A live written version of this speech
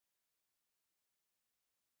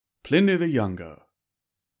Pliny the Younger,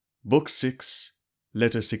 Book 6,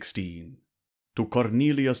 Letter 16, to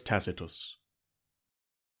Cornelius Tacitus.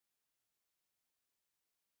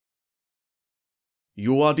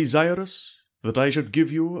 You are desirous that I should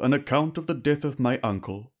give you an account of the death of my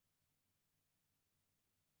uncle,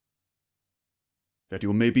 that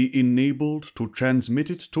you may be enabled to transmit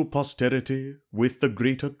it to posterity with the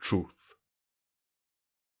greater truth.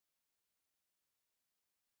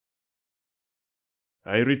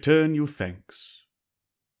 I return you thanks.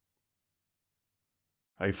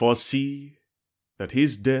 I foresee that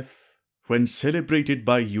his death, when celebrated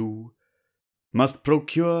by you, must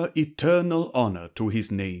procure eternal honor to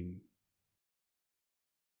his name.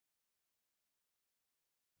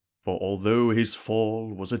 For although his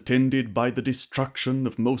fall was attended by the destruction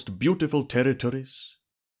of most beautiful territories,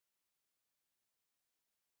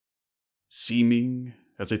 seeming,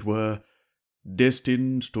 as it were,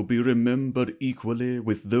 destined to be remembered equally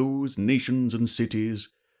with those nations and cities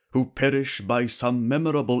who perish by some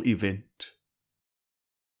memorable event,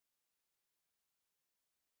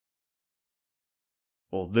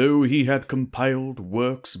 although he had compiled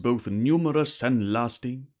works both numerous and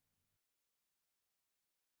lasting,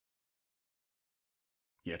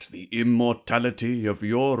 yet the immortality of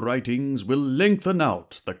your writings will lengthen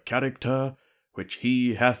out the character which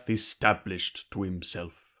he hath established to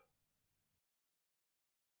himself.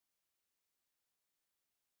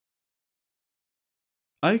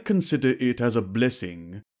 I consider it as a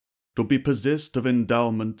blessing to be possessed of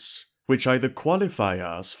endowments which either qualify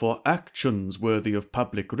us for actions worthy of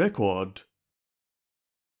public record,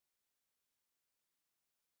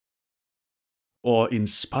 or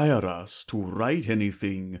inspire us to write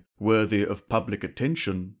anything worthy of public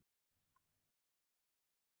attention.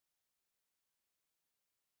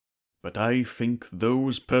 But I think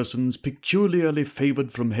those persons peculiarly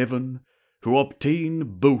favored from heaven who obtain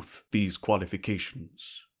both these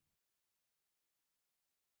qualifications.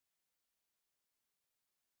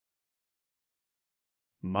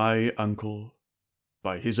 My uncle,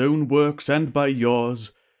 by his own works and by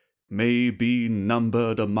yours, may be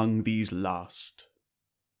numbered among these last.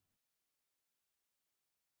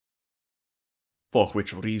 For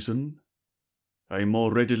which reason, I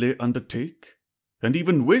more readily undertake, and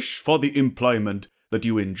even wish for the employment that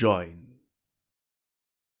you enjoin.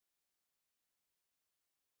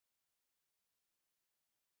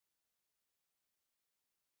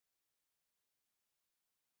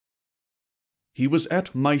 He was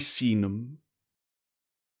at Misenum,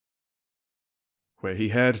 where he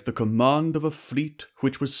had the command of a fleet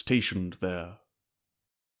which was stationed there.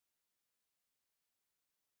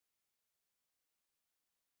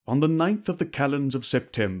 On the 9th of the calends of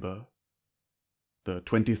September, the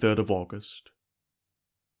 23rd of August,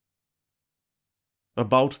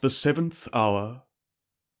 about the 7th hour,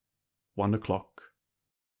 1 o'clock,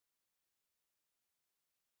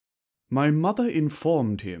 my mother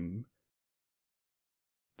informed him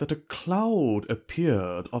that a cloud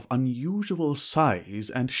appeared of unusual size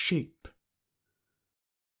and shape.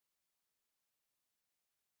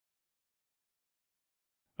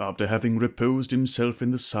 After having reposed himself in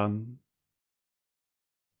the sun,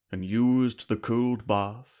 and used the cold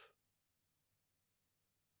bath,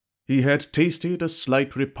 he had tasted a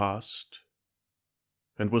slight repast,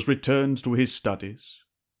 and was returned to his studies.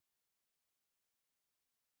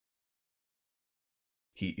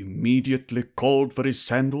 He immediately called for his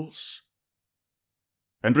sandals,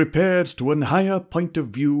 and repaired to an higher point of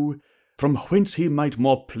view, from whence he might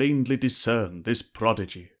more plainly discern this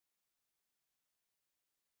prodigy.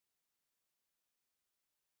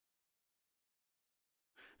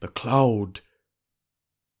 The cloud,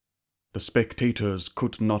 the spectators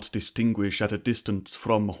could not distinguish at a distance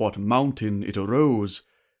from what mountain it arose,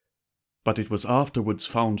 but it was afterwards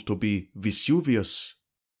found to be Vesuvius.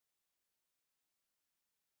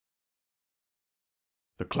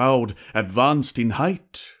 The cloud advanced in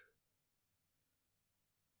height,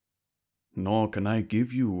 nor can I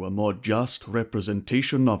give you a more just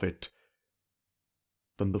representation of it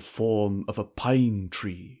than the form of a pine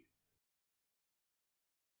tree.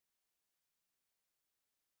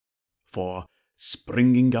 For,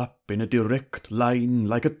 springing up in a direct line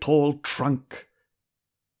like a tall trunk,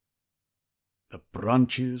 the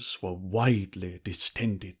branches were widely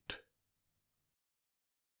distended.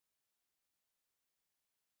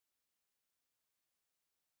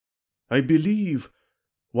 I believe,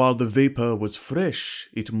 while the vapour was fresh,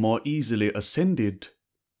 it more easily ascended.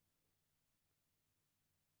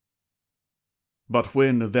 But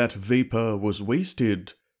when that vapour was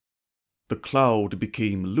wasted, the cloud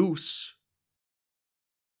became loose,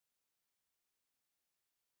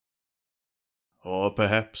 or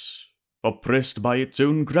perhaps, oppressed by its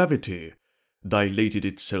own gravity, dilated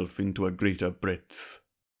itself into a greater breadth.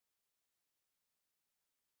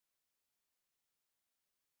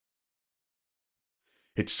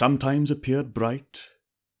 It sometimes appeared bright,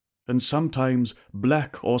 and sometimes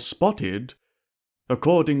black or spotted,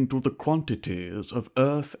 according to the quantities of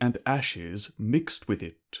earth and ashes mixed with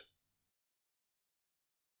it.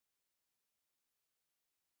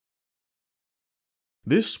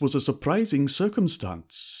 This was a surprising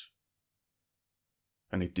circumstance,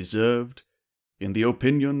 and it deserved, in the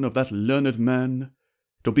opinion of that learned man,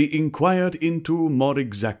 to be inquired into more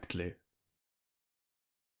exactly.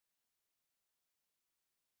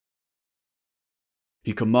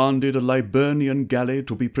 He commanded a Liburnian galley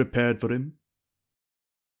to be prepared for him,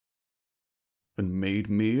 and made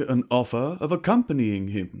me an offer of accompanying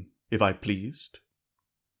him, if I pleased.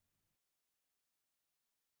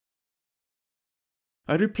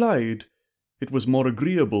 I replied, it was more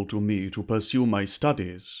agreeable to me to pursue my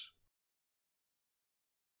studies.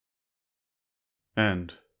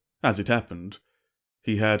 And, as it happened,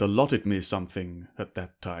 he had allotted me something at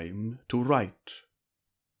that time to write.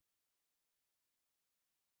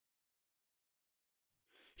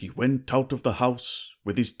 He went out of the house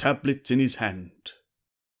with his tablets in his hand.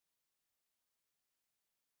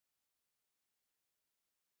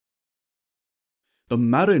 The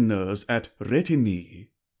mariners at Retini,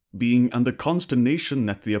 being under consternation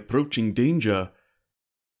at the approaching danger,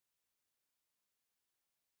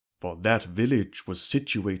 for that village was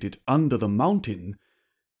situated under the mountain,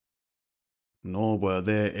 nor were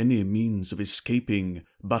there any means of escaping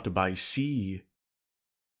but by sea,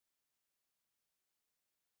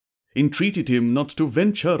 entreated him not to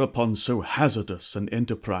venture upon so hazardous an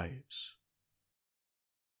enterprise.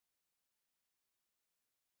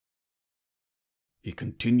 He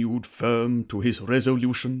continued firm to his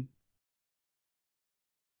resolution,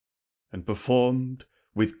 and performed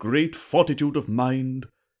with great fortitude of mind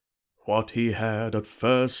what he had at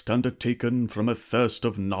first undertaken from a thirst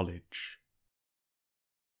of knowledge.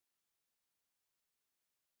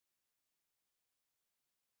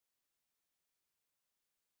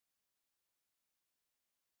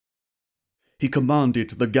 He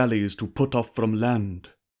commanded the galleys to put off from land,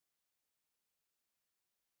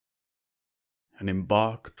 and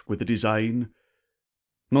embarked with a design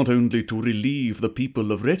not only to relieve the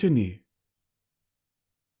people of Retini,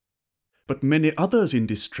 but many others in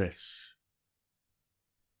distress,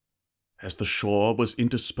 as the shore was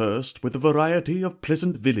interspersed with a variety of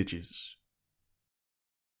pleasant villages.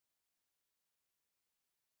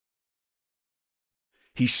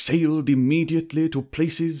 He sailed immediately to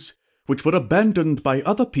places which were abandoned by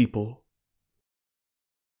other people,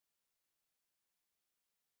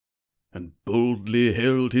 and boldly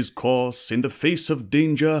held his course in the face of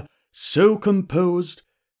danger, so composed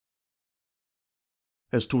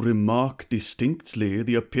as to remark distinctly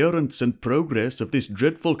the appearance and progress of this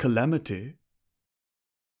dreadful calamity,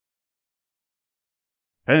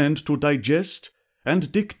 and to digest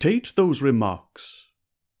and dictate those remarks.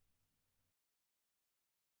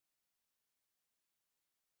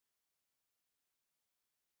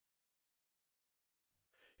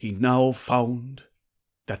 He now found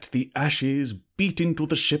that the ashes beat into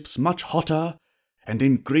the ships much hotter and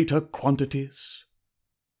in greater quantities,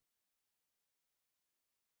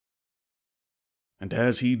 and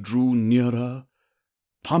as he drew nearer,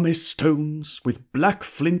 pumice stones with black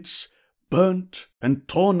flints, burnt and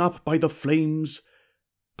torn up by the flames,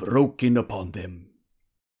 broke in upon them.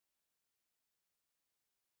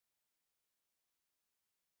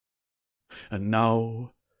 And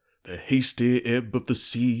now the hasty ebb of the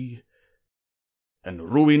sea,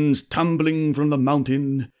 and ruins tumbling from the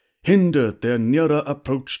mountain, hindered their nearer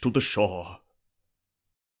approach to the shore.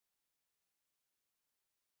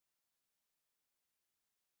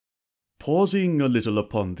 Pausing a little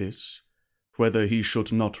upon this, whether he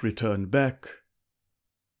should not return back,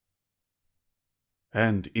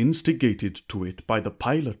 and instigated to it by the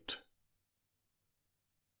pilot,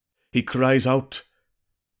 he cries out,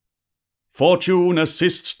 "Fortune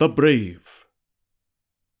assists the brave.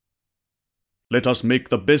 Let us make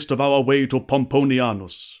the best of our way to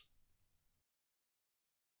Pomponianus,"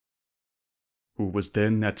 who was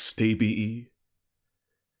then at Stabii,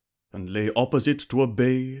 and lay opposite to a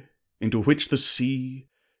bay into which the sea,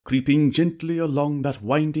 creeping gently along that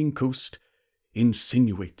winding coast,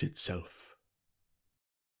 insinuates itself.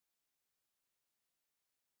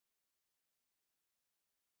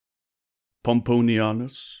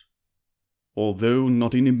 Pomponianus, although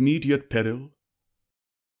not in immediate peril,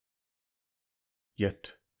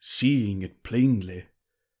 yet seeing it plainly,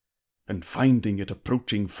 and finding it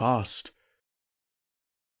approaching fast,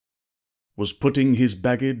 was putting his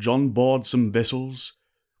baggage on board some vessels,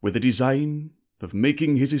 with the design of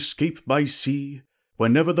making his escape by sea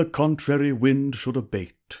whenever the contrary wind should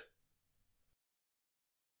abate.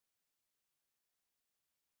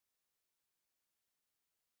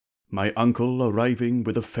 My uncle, arriving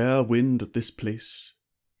with a fair wind at this place,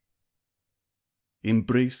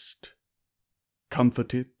 embraced,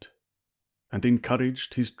 comforted, and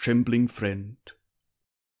encouraged his trembling friend.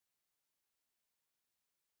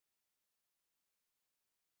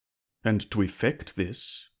 And to effect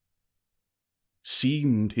this,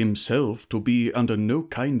 seemed himself to be under no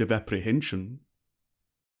kind of apprehension,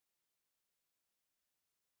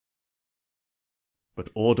 but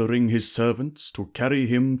ordering his servants to carry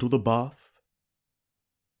him to the bath,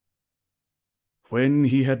 when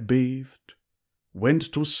he had bathed,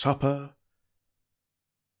 went to supper,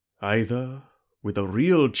 either with a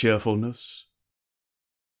real cheerfulness,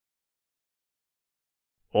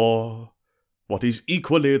 or, what is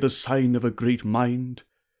equally the sign of a great mind,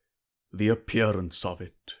 the appearance of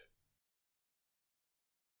it.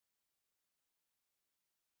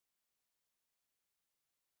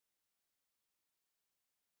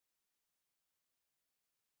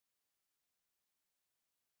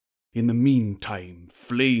 In the meantime,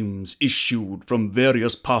 flames issued from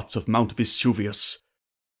various parts of Mount Vesuvius,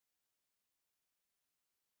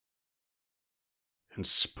 and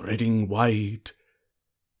spreading wide,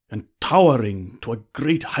 and towering to a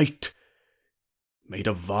great height, made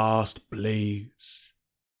a vast blaze,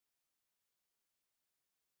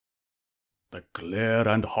 the glare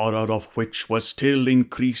and horror of which was still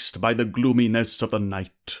increased by the gloominess of the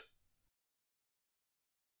night.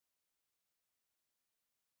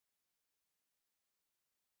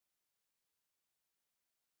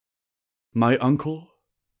 My uncle,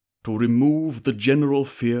 to remove the general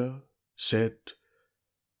fear, said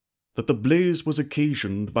that the blaze was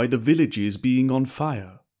occasioned by the villages being on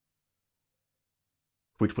fire,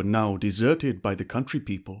 which were now deserted by the country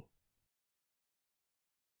people.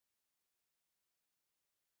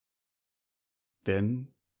 Then,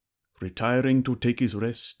 retiring to take his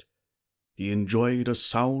rest, he enjoyed a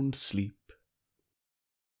sound sleep.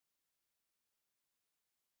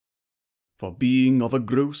 For being of a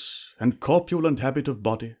gross and corpulent habit of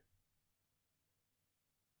body,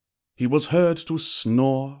 he was heard to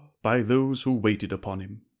snore by those who waited upon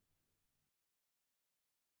him.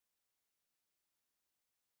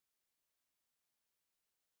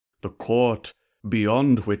 The court,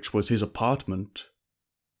 beyond which was his apartment,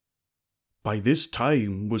 by this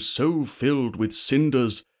time was so filled with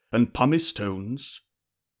cinders and pumice stones,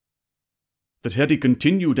 that had he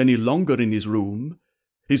continued any longer in his room,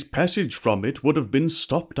 his passage from it would have been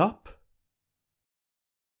stopped up.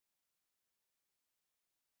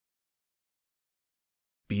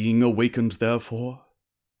 Being awakened, therefore,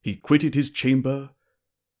 he quitted his chamber,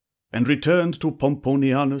 and returned to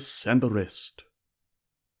Pomponianus and the rest,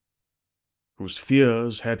 whose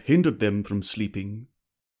fears had hindered them from sleeping,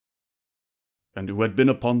 and who had been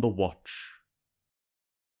upon the watch.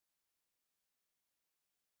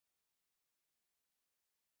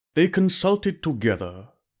 They consulted together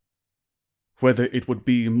whether it would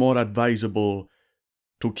be more advisable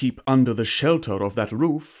to keep under the shelter of that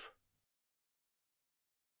roof,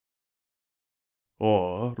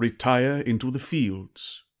 or retire into the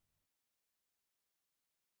fields.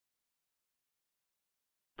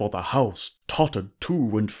 For the house tottered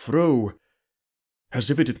to and fro,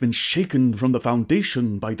 as if it had been shaken from the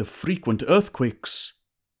foundation by the frequent earthquakes.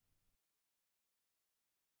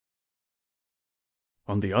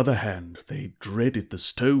 On the other hand, they dreaded the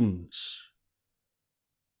stones,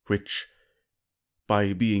 which,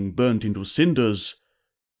 by being burnt into cinders,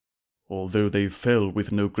 although they fell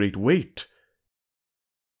with no great weight,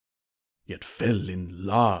 yet fell in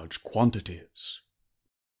large quantities.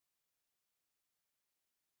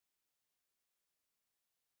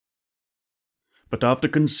 But after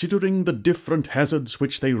considering the different hazards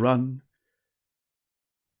which they run,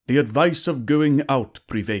 the advice of going out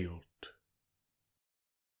prevailed.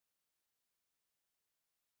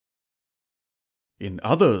 In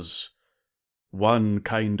others, one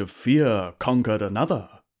kind of fear conquered another.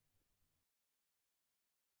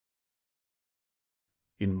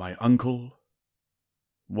 In my uncle,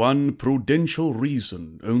 one prudential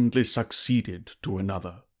reason only succeeded to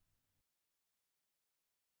another.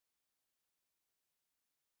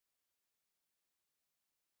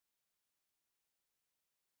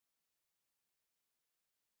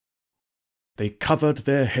 They covered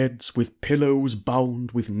their heads with pillows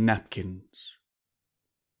bound with napkins.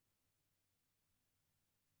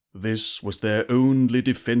 This was their only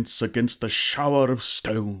defence against the shower of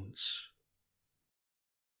stones.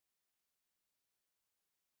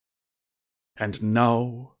 And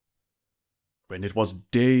now, when it was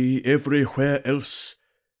day everywhere else,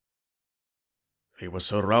 they were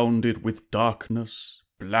surrounded with darkness,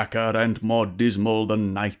 blacker and more dismal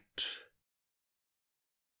than night,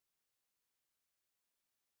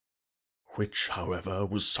 which, however,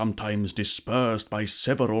 was sometimes dispersed by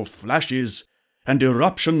several flashes and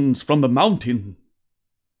eruptions from the mountain.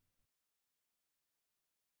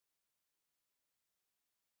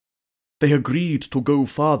 They agreed to go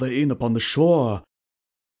farther in upon the shore,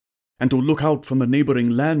 and to look out from the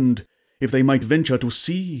neighbouring land, if they might venture to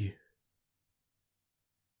see.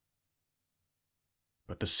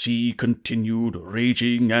 But the sea continued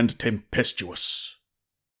raging and tempestuous.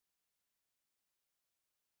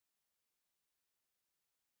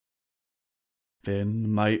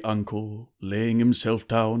 Then my uncle, laying himself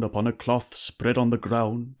down upon a cloth spread on the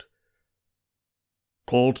ground,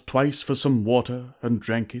 called twice for some water and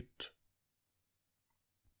drank it.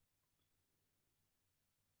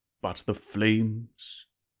 But the flames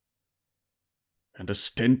and a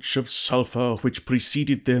stench of sulphur which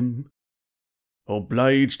preceded them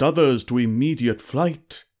obliged others to immediate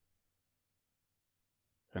flight,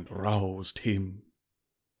 and roused him.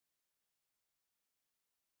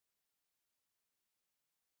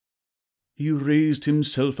 He raised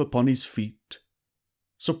himself upon his feet,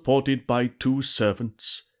 supported by 2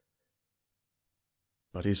 servants,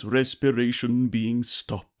 but his respiration being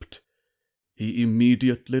stopped, he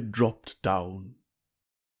immediately dropped down.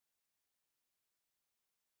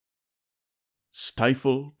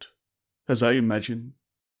 Stifled, as I imagine,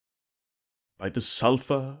 by the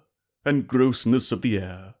sulphur and grossness of the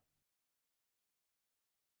air.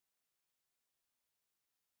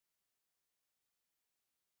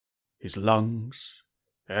 His lungs,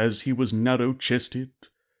 as he was narrow-chested,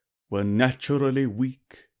 were naturally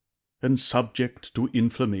weak and subject to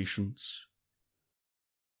inflammations.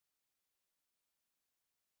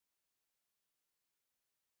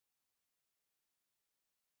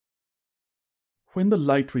 When the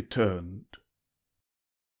light returned,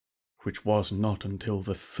 which was not until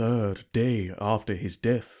the 3rd day after his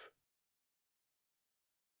death,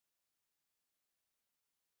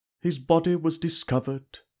 his body was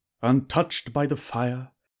discovered, untouched by the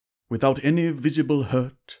fire, without any visible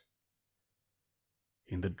hurt,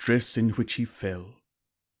 in the dress in which he fell,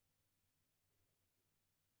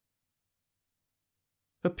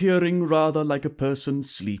 appearing rather like a person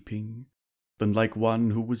sleeping than like one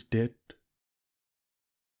who was dead.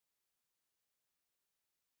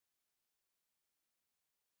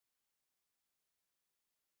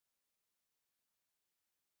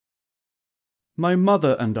 My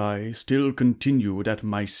mother and I still continued at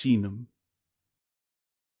Misenum.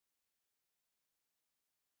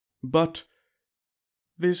 But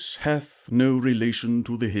this hath no relation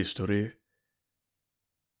to the history,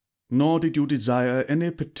 nor did you desire any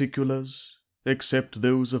particulars except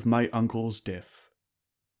those of my uncle's death.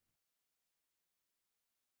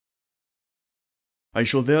 I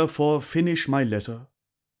shall therefore finish my letter,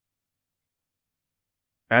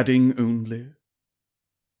 adding only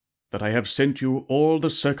that I have sent you all the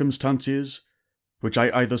circumstances which I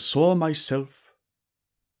either saw myself,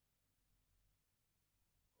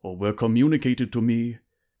 or were communicated to me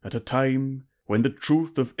at a time when the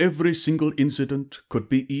truth of every single incident could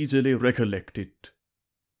be easily recollected.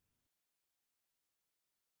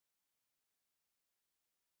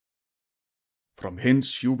 From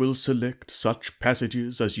hence you will select such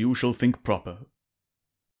passages as you shall think proper.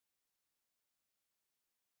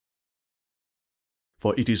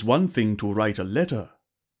 For it is one thing to write a letter,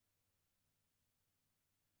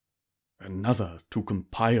 another to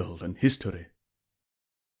compile an history.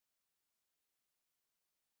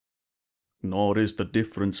 Nor is the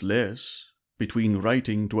difference less between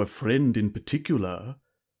writing to a friend in particular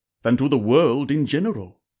than to the world in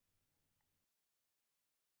general.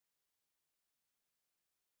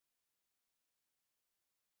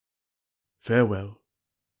 Farewell.